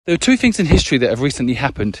There are two things in history that have recently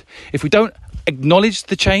happened. If we don't acknowledge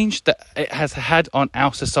the change that it has had on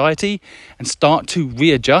our society and start to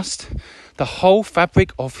readjust, the whole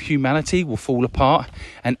fabric of humanity will fall apart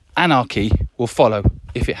and anarchy will follow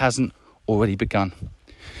if it hasn't already begun.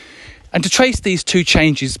 And to trace these two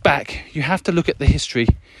changes back, you have to look at the history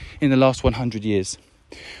in the last 100 years.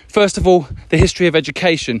 First of all, the history of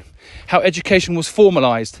education, how education was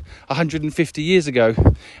formalised 150 years ago,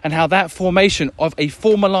 and how that formation of a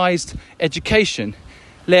formalised education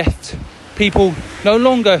left people no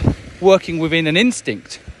longer working within an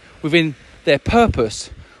instinct, within their purpose,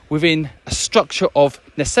 within a structure of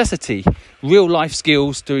necessity, real life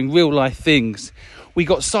skills, doing real life things. We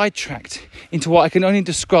got sidetracked into what I can only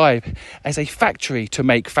describe as a factory to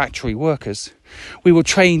make factory workers. We were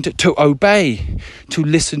trained to obey, to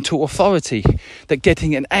listen to authority, that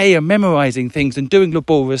getting an A and memorising things and doing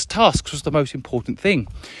laborious tasks was the most important thing.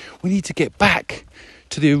 We need to get back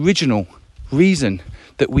to the original reason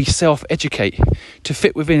that we self-educate to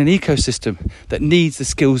fit within an ecosystem that needs the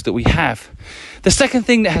skills that we have. The second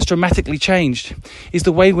thing that has dramatically changed is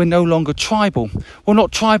the way we're no longer tribal. We're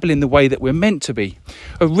not tribal in the way that we're meant to be.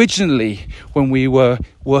 Originally, when we were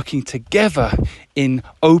working together in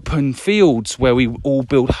open fields where we all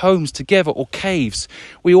built homes together or caves,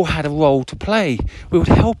 we all had a role to play. We would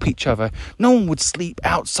help each other. No one would sleep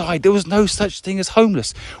outside. There was no such thing as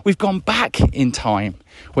homeless. We've gone back in time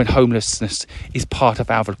when homelessness is part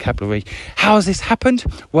of our vocabulary. How has this happened?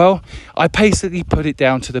 Well, I basically put it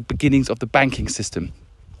down to the beginnings of the banking system.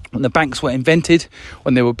 When the banks were invented,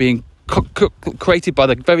 when they were being created by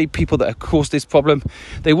the very people that have caused this problem,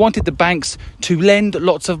 they wanted the banks to lend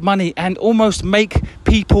lots of money and almost make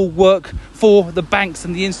people work for the banks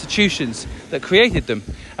and the institutions that created them.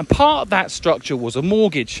 And part of that structure was a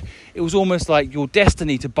mortgage. It was almost like your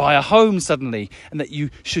destiny to buy a home suddenly, and that you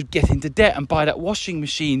should get into debt and buy that washing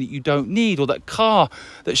machine that you don't need, or that car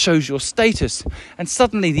that shows your status. And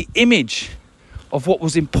suddenly the image of what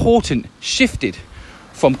was important shifted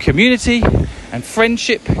from community and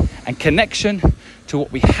friendship and connection to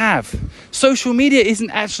what we have. Social media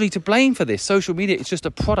isn't actually to blame for this. Social media is just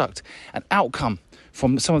a product, an outcome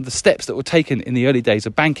from some of the steps that were taken in the early days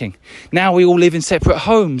of banking. Now we all live in separate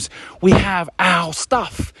homes. We have our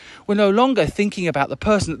stuff. We're no longer thinking about the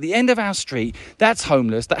person at the end of our street that's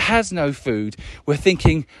homeless, that has no food. We're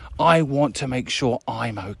thinking, I want to make sure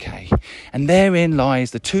I'm okay. And therein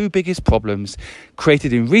lies the two biggest problems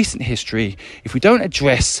created in recent history if we don't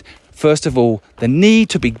address, first of all, the need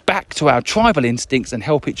to be back to our tribal instincts and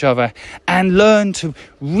help each other, and learn to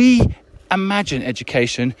reimagine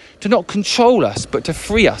education to not control us, but to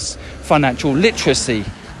free us. Financial literacy,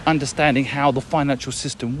 understanding how the financial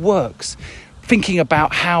system works, thinking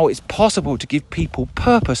about how it's possible to give people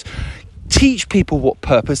purpose. Teach people what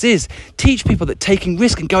purpose is. Teach people that taking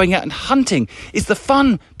risk and going out and hunting is the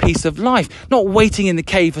fun piece of life. Not waiting in the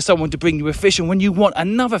cave for someone to bring you a fish, and when you want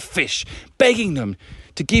another fish, begging them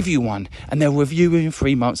to give you one, and they'll review you in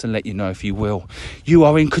 3 months and let you know if you will. You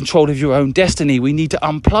are in control of your own destiny. We need to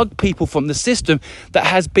unplug people from the system that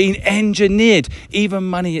has been engineered. Even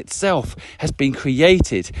money itself has been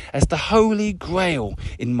created as the holy grail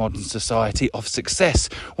in modern society of success.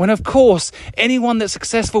 When, of course, anyone that's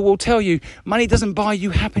successful will tell you money doesn't buy you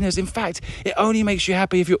happiness. In fact, it only makes you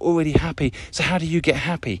happy if you're already happy. So how do you get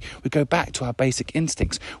happy? We go back to our basic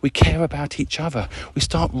instincts. We care about each other. We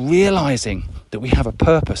start realizing that we have a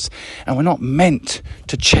purpose, and we're not meant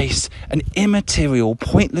to chase an immaterial,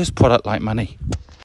 pointless product like money.